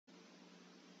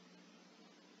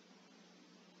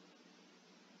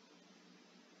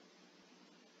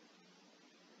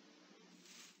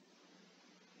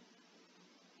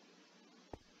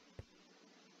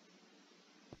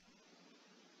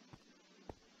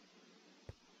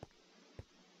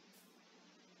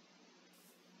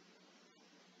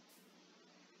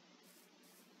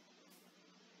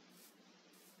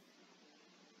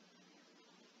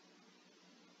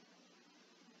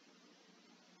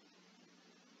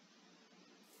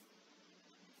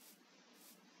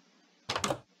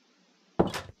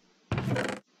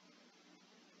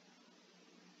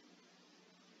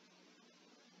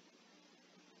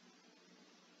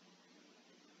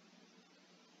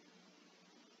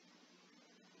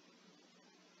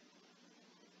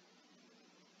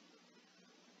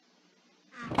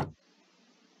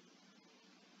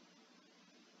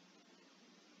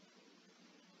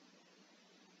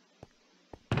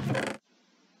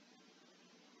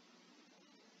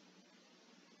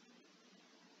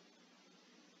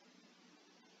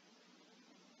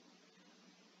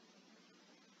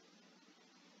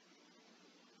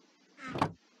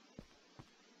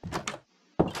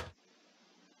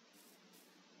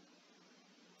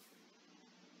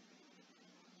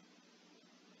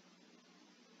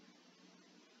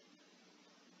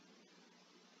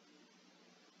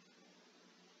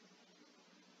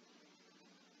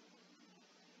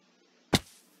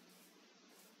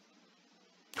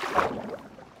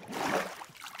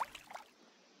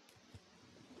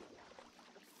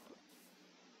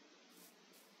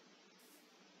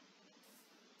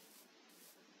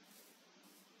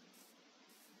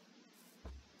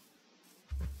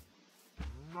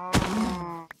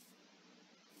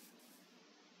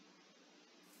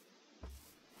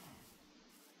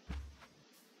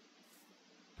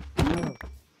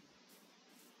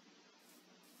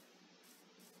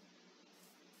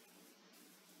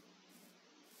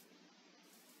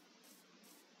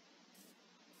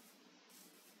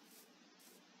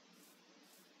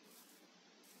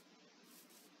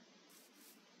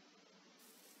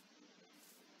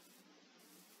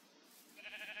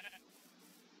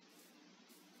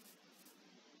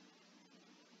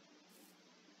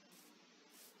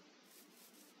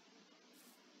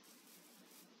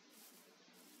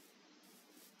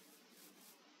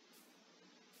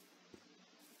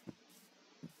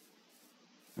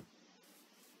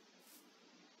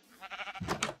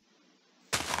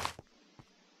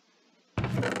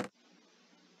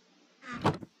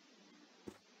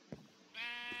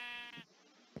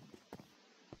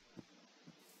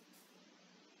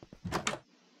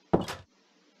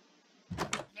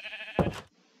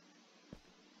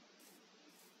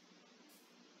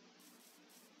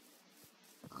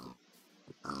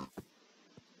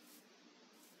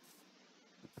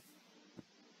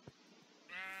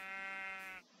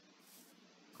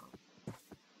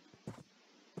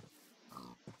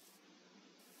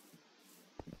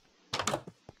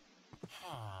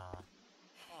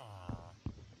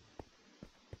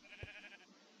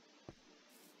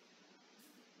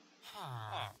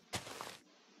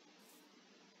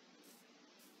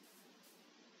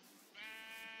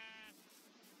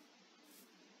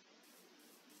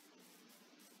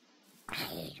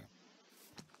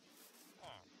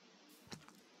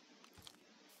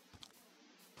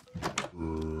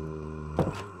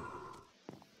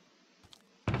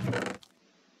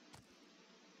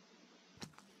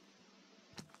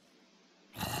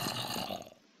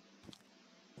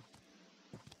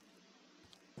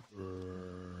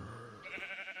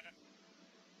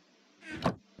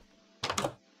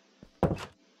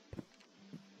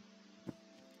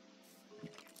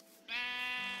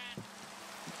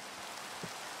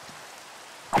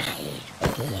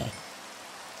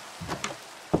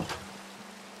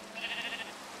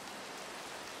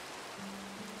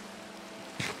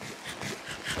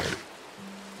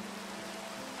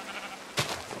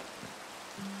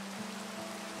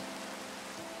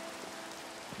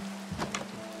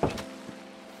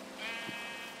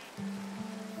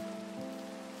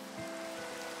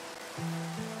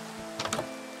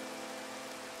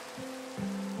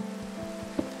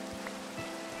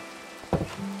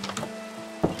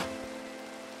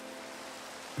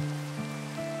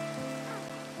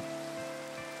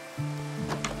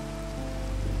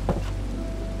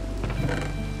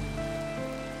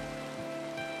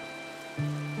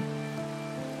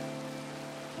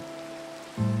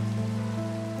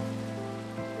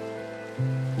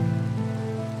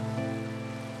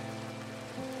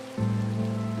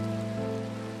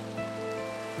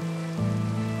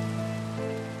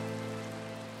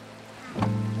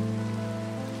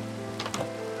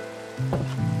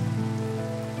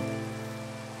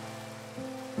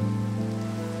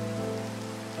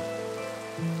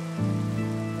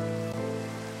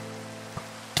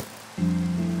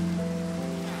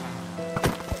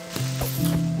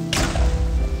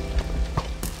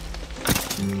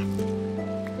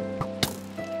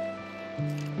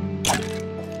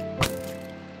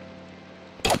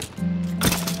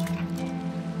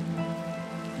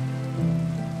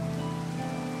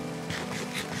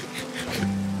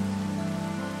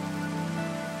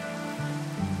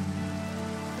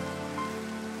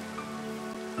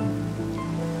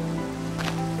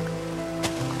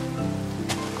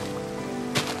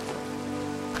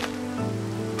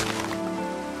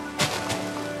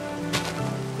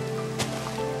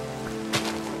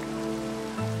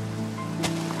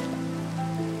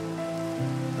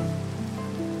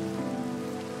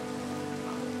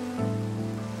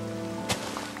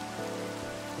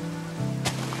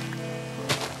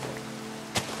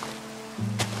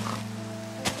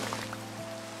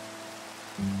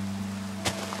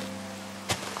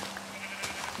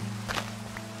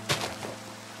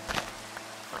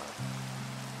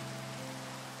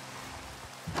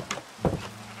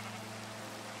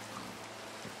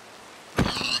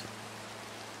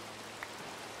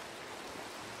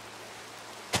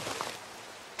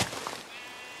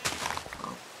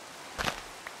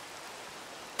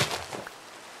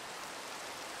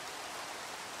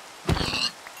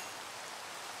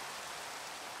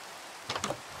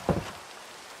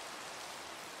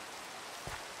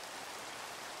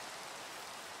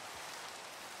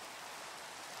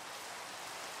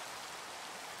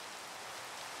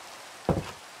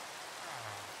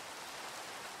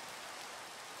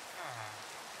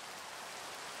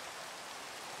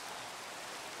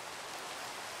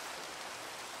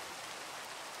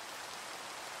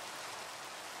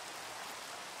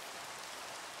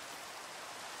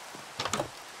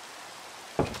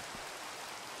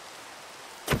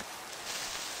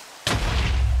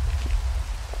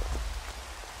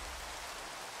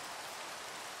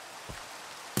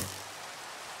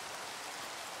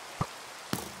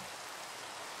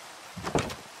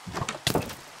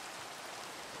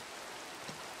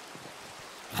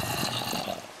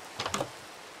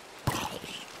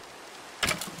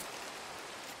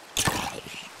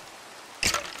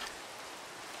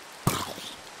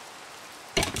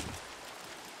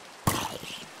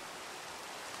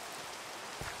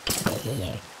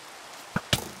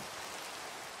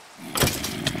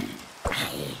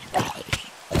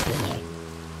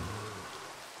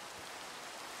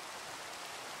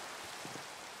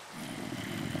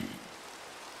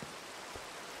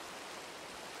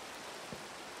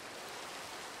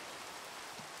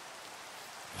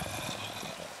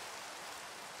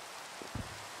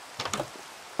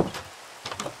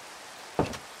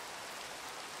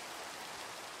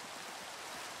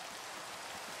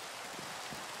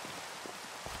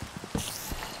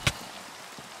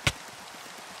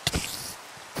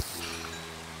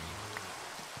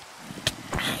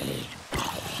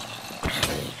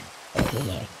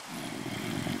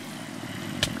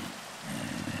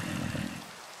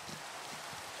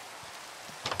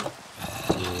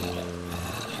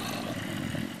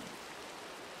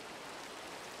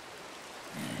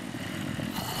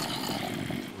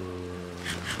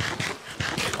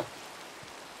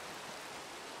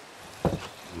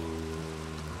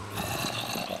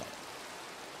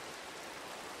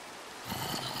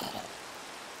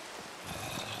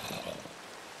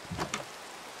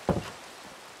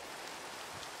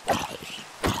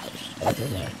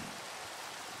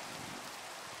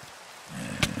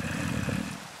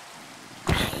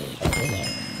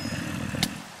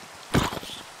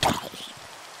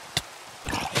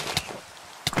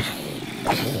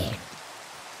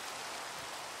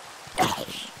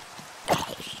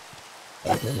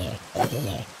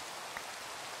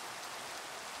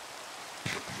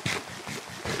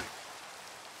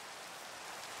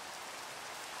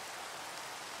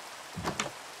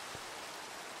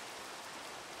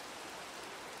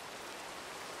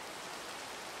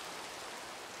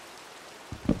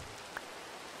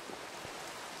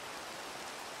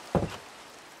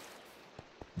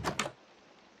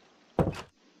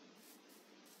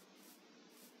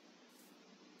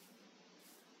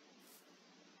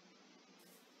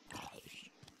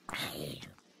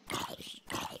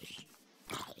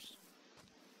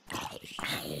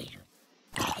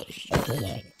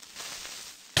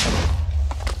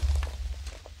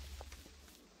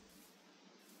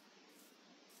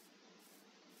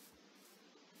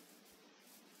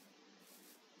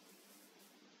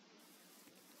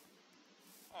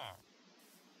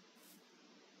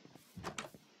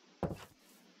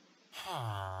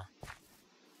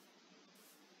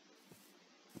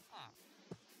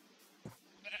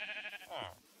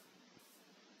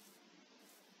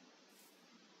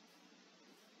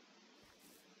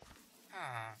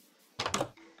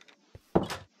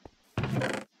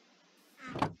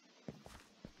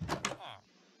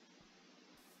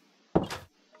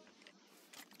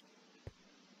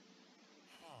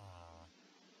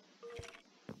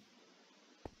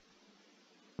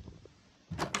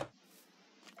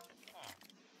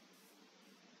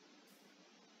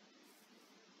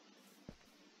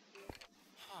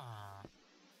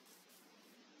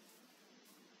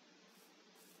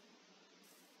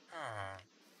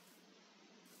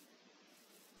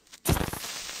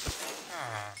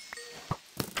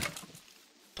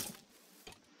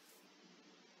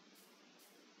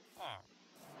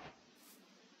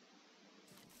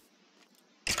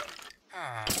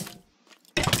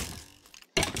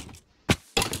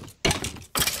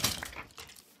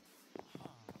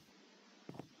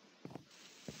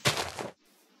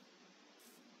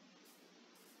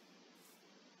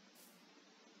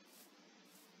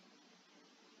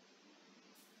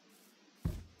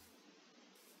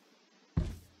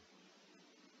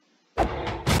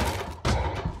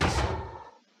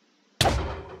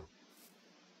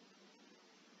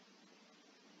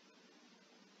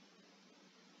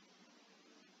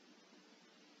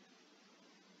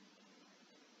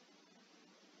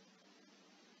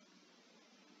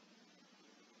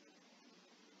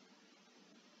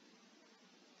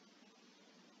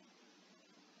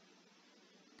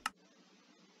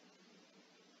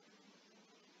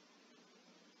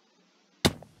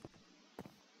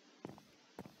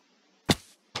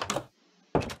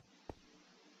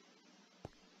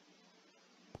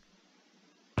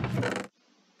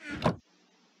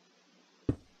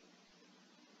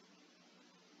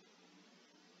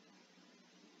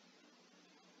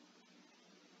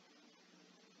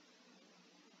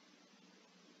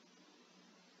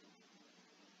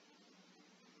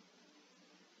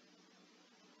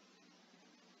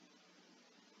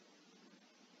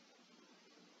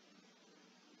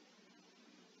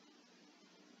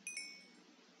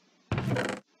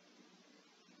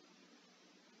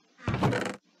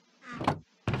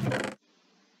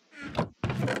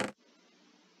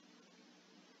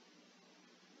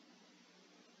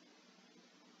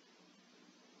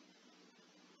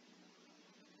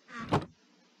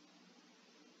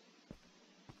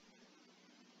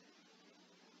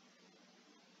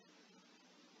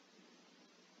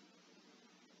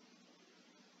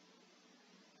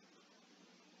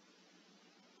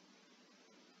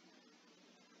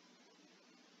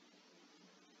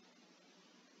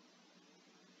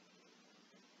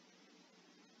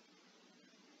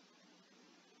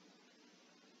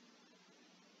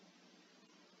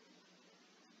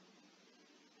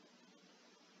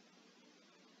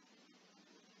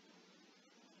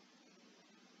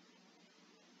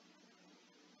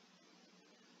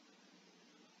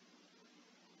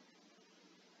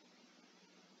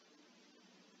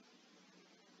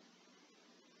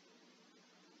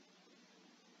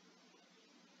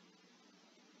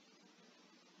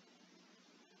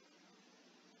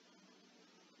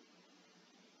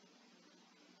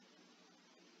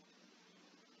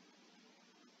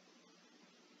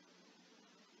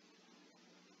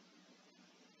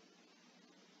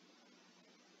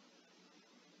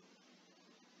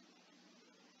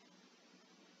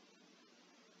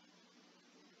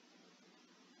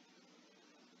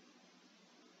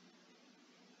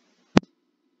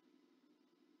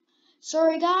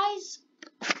Sorry guys,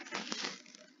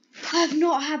 I have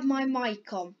not had my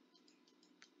mic on.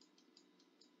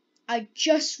 I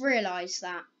just realised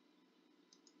that.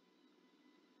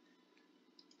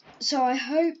 So I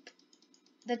hope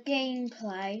the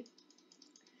gameplay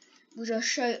will just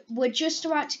show. We're just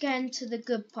about to get into the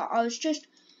good part. I was just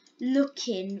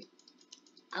looking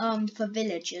for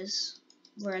villagers,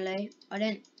 really.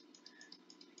 I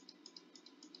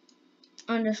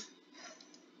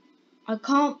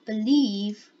can't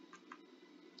believe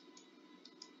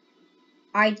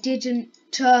I didn't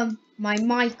turn my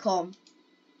mic on.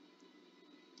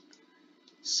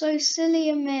 So silly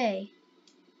of me.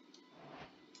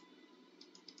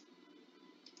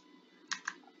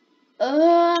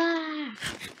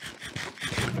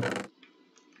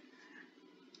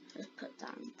 Just put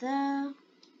that in there.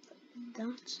 Put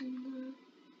that in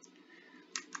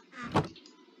there.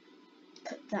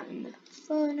 Put that in the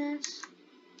furnace.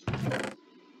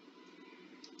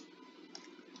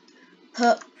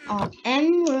 Put our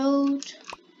emerald.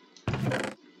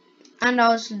 And I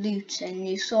was looting.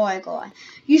 You saw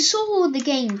you saw all the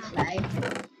gameplay,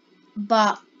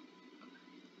 but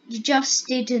you just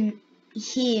didn't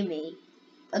hear me.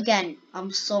 Again,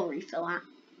 I'm sorry for that.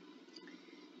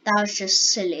 That was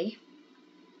just silly.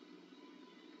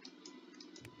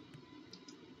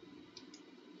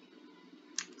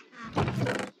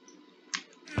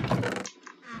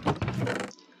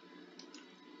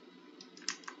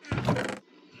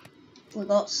 We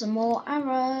got some more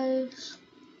arrows.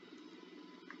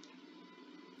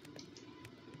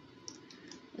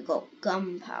 We got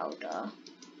gunpowder.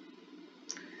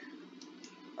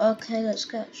 Okay, let's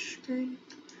get string.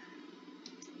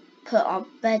 Put our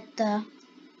bed there.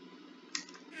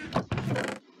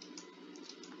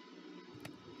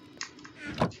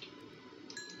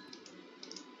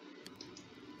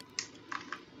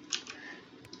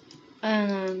 And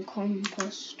then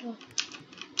composter.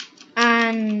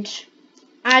 And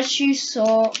as you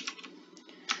saw,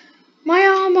 my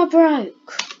armor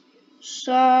broke.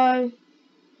 So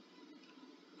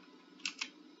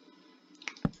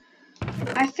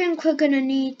I think we're gonna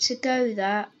need to go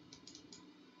there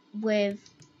with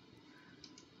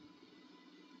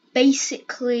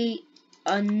basically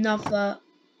another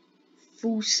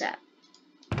full set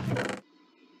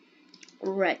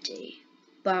ready,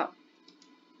 but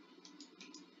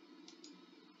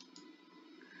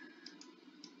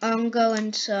I'm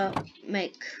going to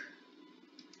make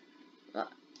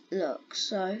look,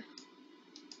 so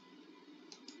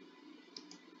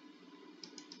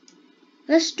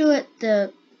let's do it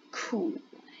the cool way.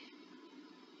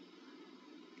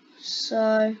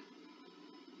 So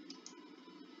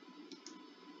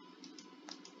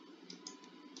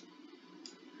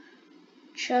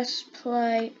chest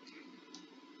plate,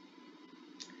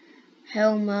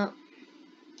 helmet,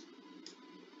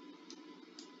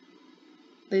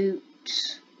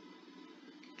 boots,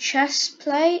 chest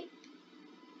plate,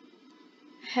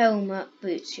 helmet,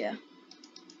 boots, yeah.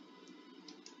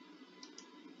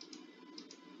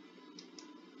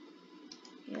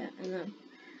 Yeah, and then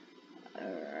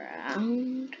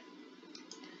around,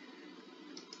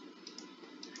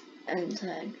 and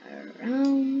then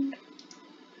around,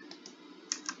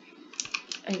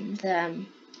 and then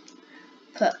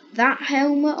put that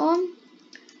helmet on,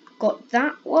 got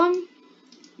that one,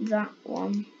 that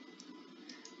one,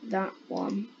 that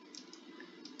one,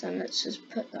 then let's just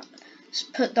put that, let's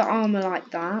put the armor like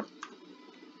that.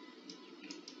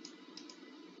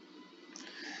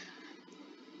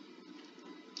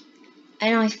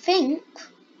 And I think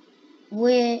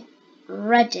we're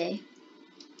ready.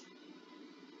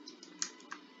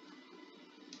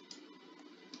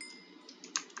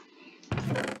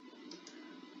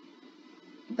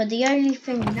 But the only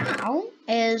thing now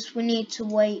is we need to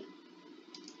wait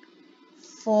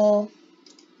for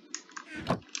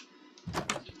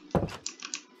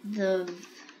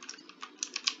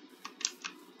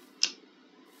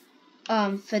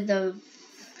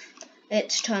it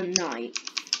to turn night.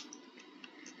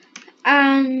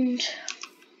 And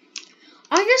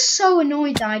I'm just so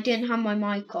annoyed that I didn't have my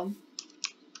mic on.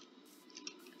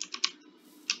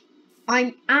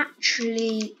 I'm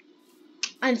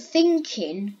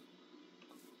thinking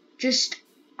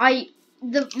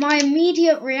my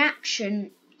immediate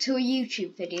reaction to a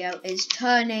YouTube video is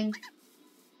turning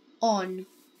on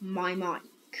my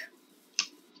mic.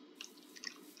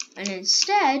 And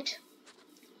instead,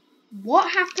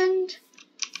 what happened?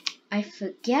 I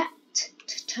forget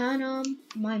to turn on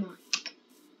my mic.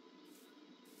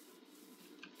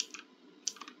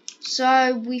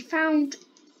 So we found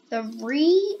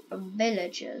 3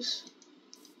 villagers.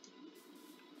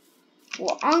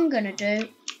 What I'm gonna do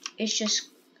is just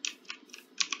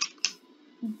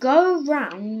go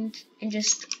round and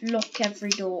just lock every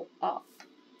door up,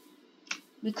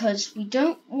 because we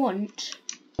don't want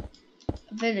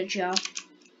a villager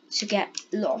to get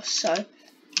lost. So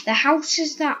the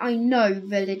houses that I know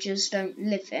villagers don't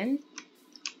live in,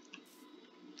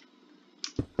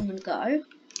 I'm gonna go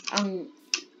and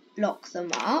lock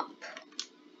them up.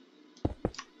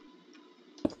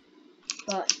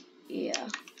 But yeah,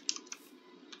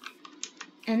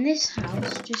 and this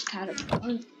house just had a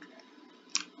bunch of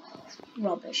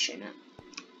rubbish in it.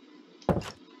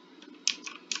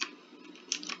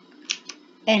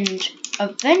 And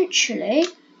eventually,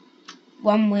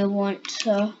 when we want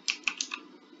to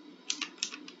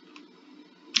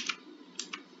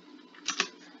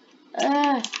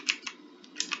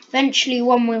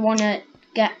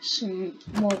get some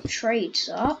more trades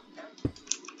up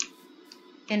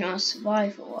in our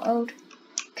survival world.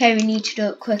 Okay, we need to do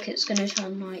it quick, it's going to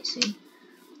turn night soon.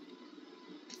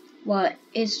 Well, it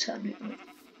is turning night.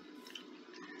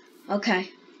 Okay.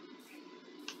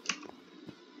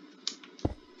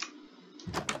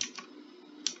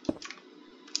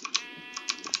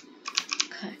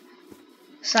 Okay.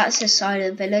 So that's this side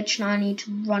of the village, now I need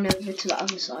to run over to the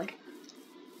other side.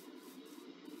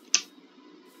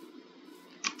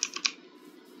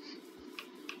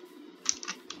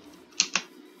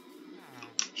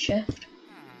 Shift.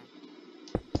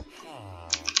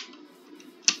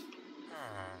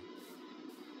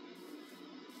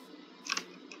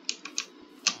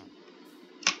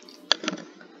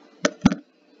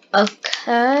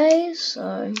 Okay,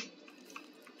 so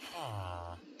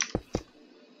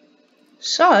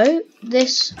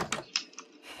this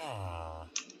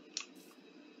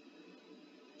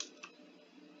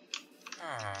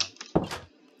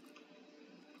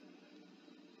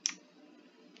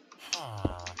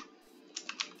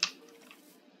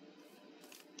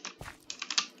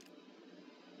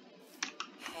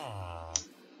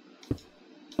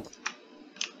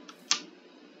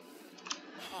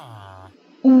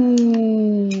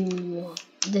ooh,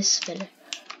 this village.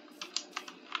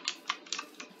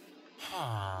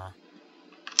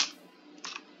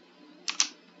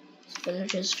 This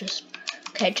village is just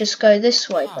okay. Just go this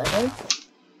way, buddy.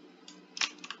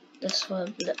 This way a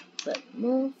little bit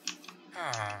more.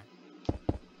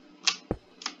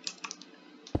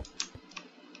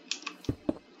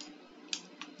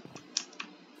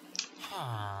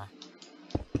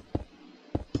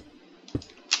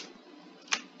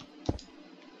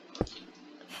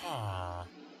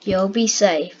 You'll be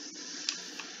safe.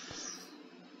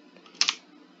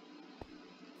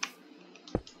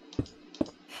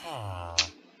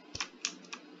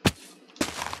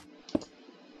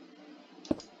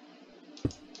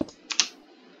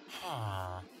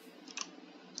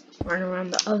 Run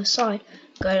around the other side,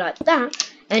 go like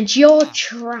that, and you're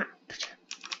trapped.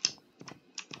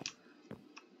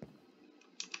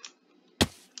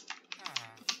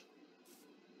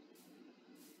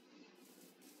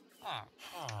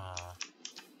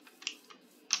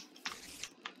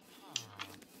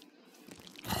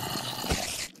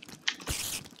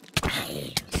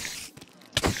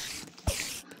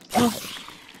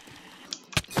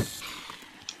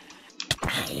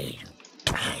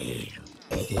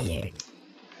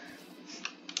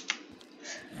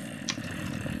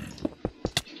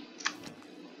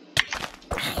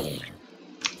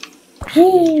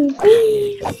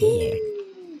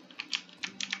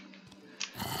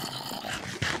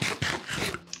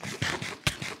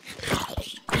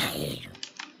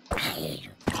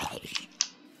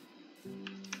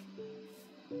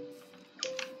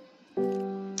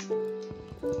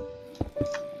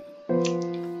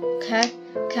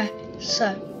 Okay,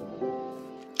 so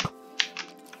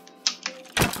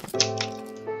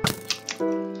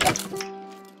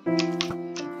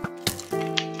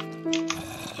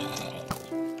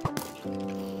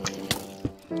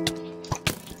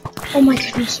oh my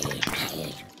goodness.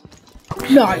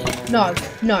 No,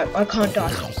 I can't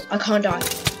die. I can't die.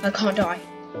 I can't die.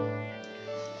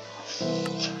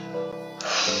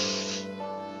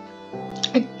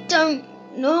 I don't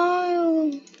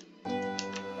know.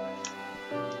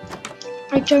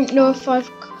 I don't know if I've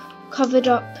covered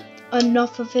up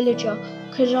enough a villager,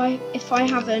 because if I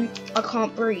haven't, I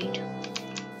can't breed.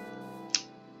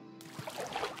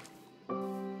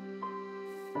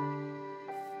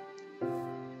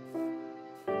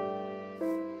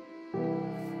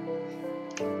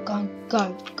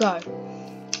 Go.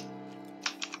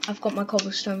 I've got my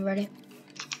cobblestone ready.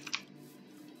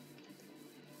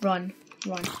 Run.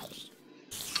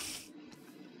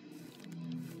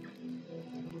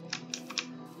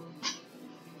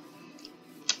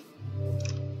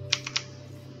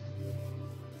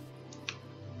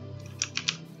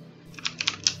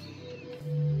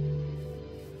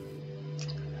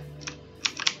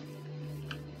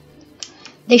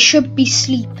 They should be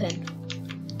sleeping.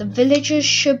 The villagers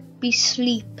should be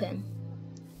sleeping.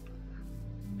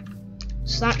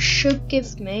 So that should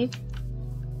give me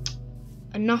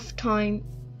enough time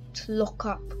to lock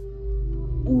up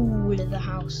all of the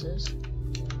houses.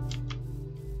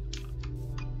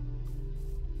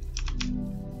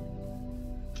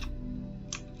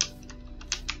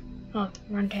 Oh,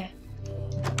 around here.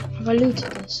 Have I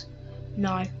looted this?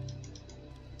 No.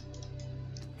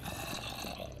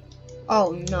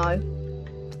 Oh no.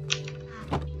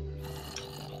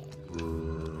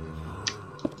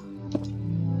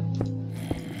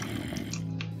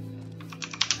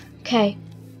 Okay,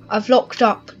 I've locked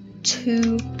up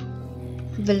 2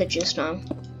 villages now.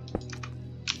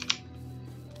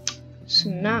 So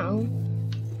now,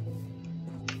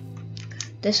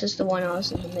 this is the one I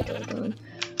was in the middle doing.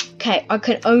 Okay, I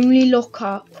can only lock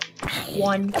up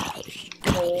 1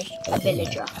 more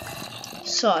villager.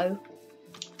 So,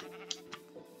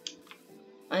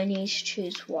 I need to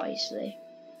choose wisely.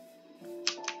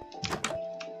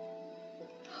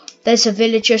 There's a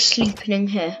villager sleeping in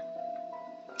here.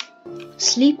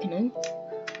 Sleeping in?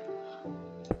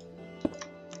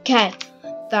 Okay,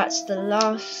 that's the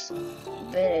last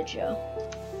villager.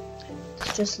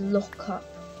 Let's just lock up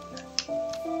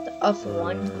the other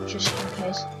one just in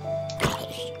case.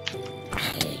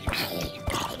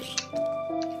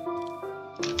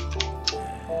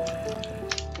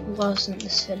 Wasn't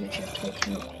this villager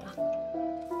taking up that?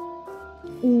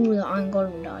 Ooh, the iron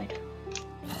golem died.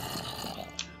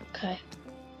 Okay.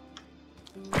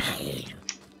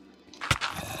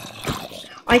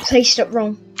 I placed it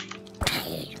wrong.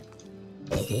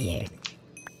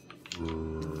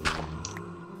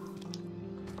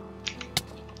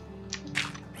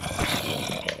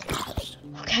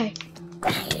 Okay.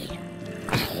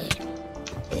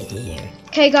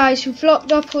 Okay guys, we've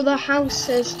locked up all the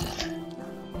houses.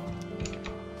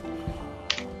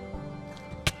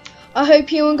 I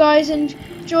hope you guys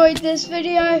enjoyed this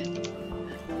video.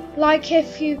 Like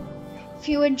if you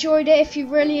enjoyed it, if you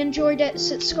really enjoyed it,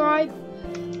 subscribe.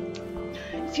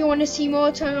 If you want to see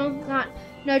more, turn on that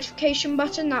notification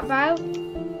button, that bell,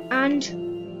 and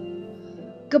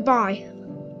goodbye.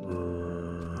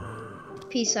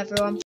 Peace everyone.